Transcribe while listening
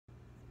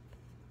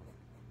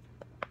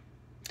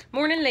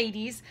Morning,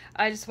 ladies.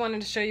 I just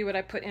wanted to show you what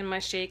I put in my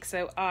shake.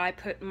 So I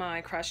put my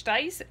crushed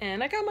ice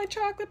and I got my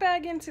chocolate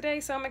bag in today,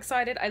 so I'm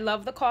excited. I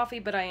love the coffee,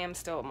 but I am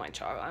still my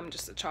chocolate. I'm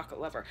just a chocolate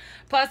lover.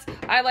 Plus,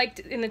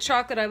 in the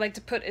chocolate, I like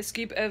to put a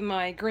scoop of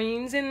my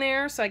greens in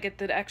there, so I get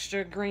the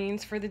extra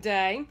greens for the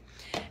day.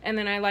 And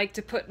then I like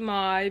to put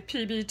my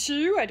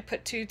PB2. I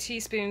put 2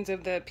 teaspoons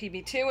of the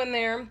PB2 in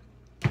there.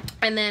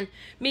 And then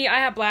I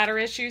have bladder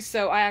issues,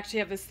 so I actually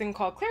have this thing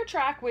called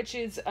ClearTrack, which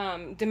is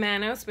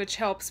Demanos, which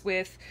helps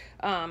with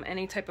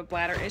any type of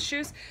bladder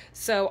issues.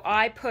 So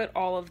I put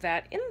all of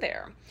that in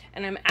there.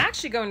 And I'm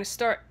actually going to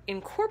start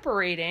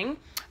incorporating,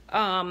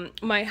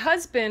 my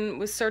husband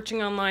was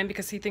searching online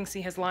because he thinks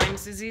he has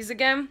Lyme's disease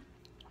again.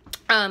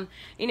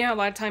 You know how a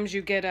lot of times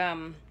you get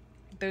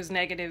those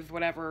negative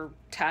whatever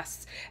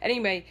tests.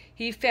 Anyway,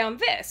 he found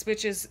this,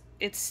 which is,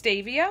 it's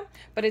stevia,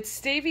 but it's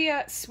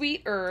stevia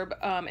sweet herb.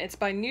 It's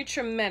by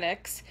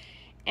Nutramedix,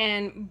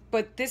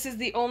 but this is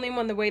the only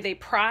one, the way they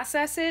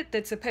process it,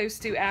 that's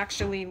supposed to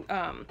actually,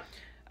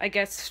 I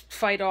guess,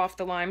 fight off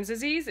the Lyme's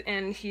disease.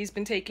 And he's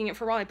been taking it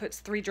for a while. He puts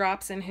 3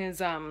 drops in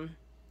his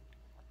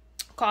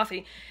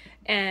coffee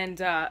and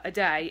a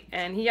day,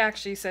 and he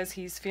actually says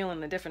he's feeling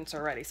the difference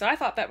already. So I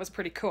thought that was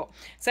pretty cool.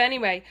 So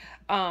anyway,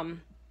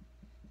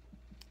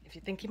 if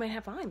you think you might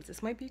have Lyme's,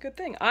 this might be a good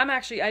thing.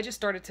 I just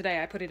started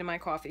today. I put it in my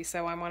coffee,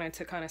 so I wanted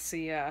to kind of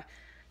see,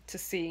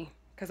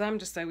 because I'm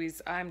just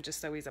always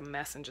a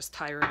mess and just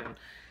tired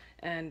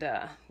and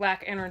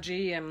lack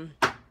energy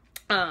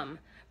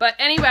but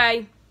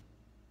anyway,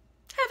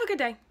 have a good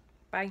day.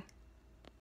 Bye.